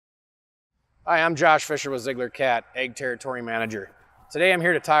Hi, I'm Josh Fisher with Ziegler Cat, Ag Territory Manager. Today I'm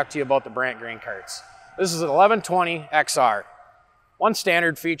here to talk to you about the Brandt grain carts. This is an 1120 XR. One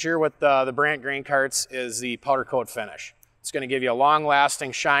standard feature with the Brandt grain carts is the powder coat finish. It's going to give you a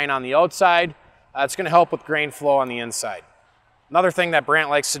long-lasting shine on the outside. It's going to help with grain flow on the inside. Another thing that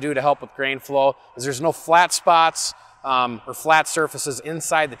Brandt likes to do to help with grain flow is there's no flat spots or flat surfaces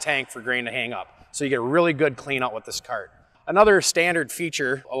inside the tank for grain to hang up. So you get a really good clean out with this cart. Another standard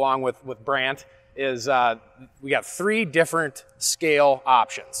feature along with Brandt is we got 3 different scale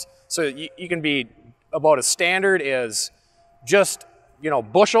options. So you can be about as standard as just,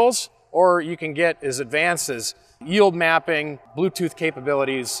 bushels, or you can get as advanced as yield mapping, Bluetooth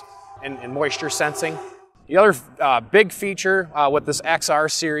capabilities, and moisture sensing. The other big feature with this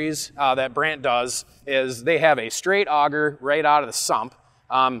XR series that Brandt does is they have a straight auger right out of the sump.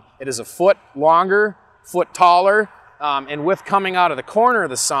 It is a foot longer, foot taller, and with coming out of the corner of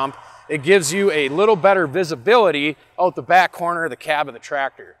the sump, it gives you a little better visibility out the back corner of the cab of the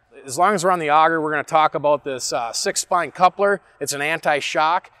tractor. As long as we're on the auger, we're going to talk about this 6-spline coupler. It's an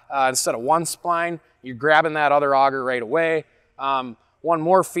anti-shock. Instead of 1 spline, you're grabbing that other auger right away. One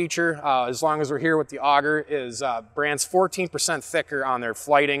more feature, as long as we're here with the auger, is Brandt's 14% thicker on their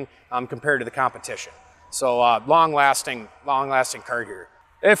flighting compared to the competition. So long-lasting cart here.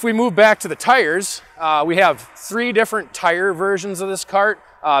 If we move back to the tires, we have 3 different tire versions of this cart.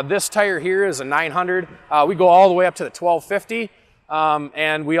 This tire here is a 900. We go all the way up to the 1250,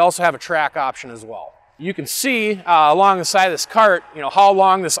 and we also have a track option as well. You can see along the side of this cart, how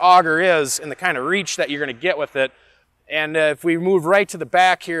long this auger is and the kind of reach that you're going to get with it. And if we move right to the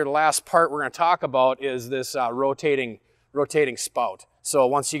back here, the last part we're going to talk about is this rotating spout. So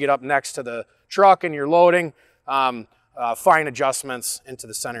once you get up next to the truck and you're loading, fine adjustments into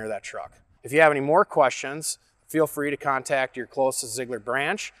the center of that truck. If you have any more questions, feel free to contact your closest Ziegler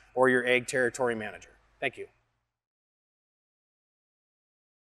branch or your Ag Territory Manager. Thank you.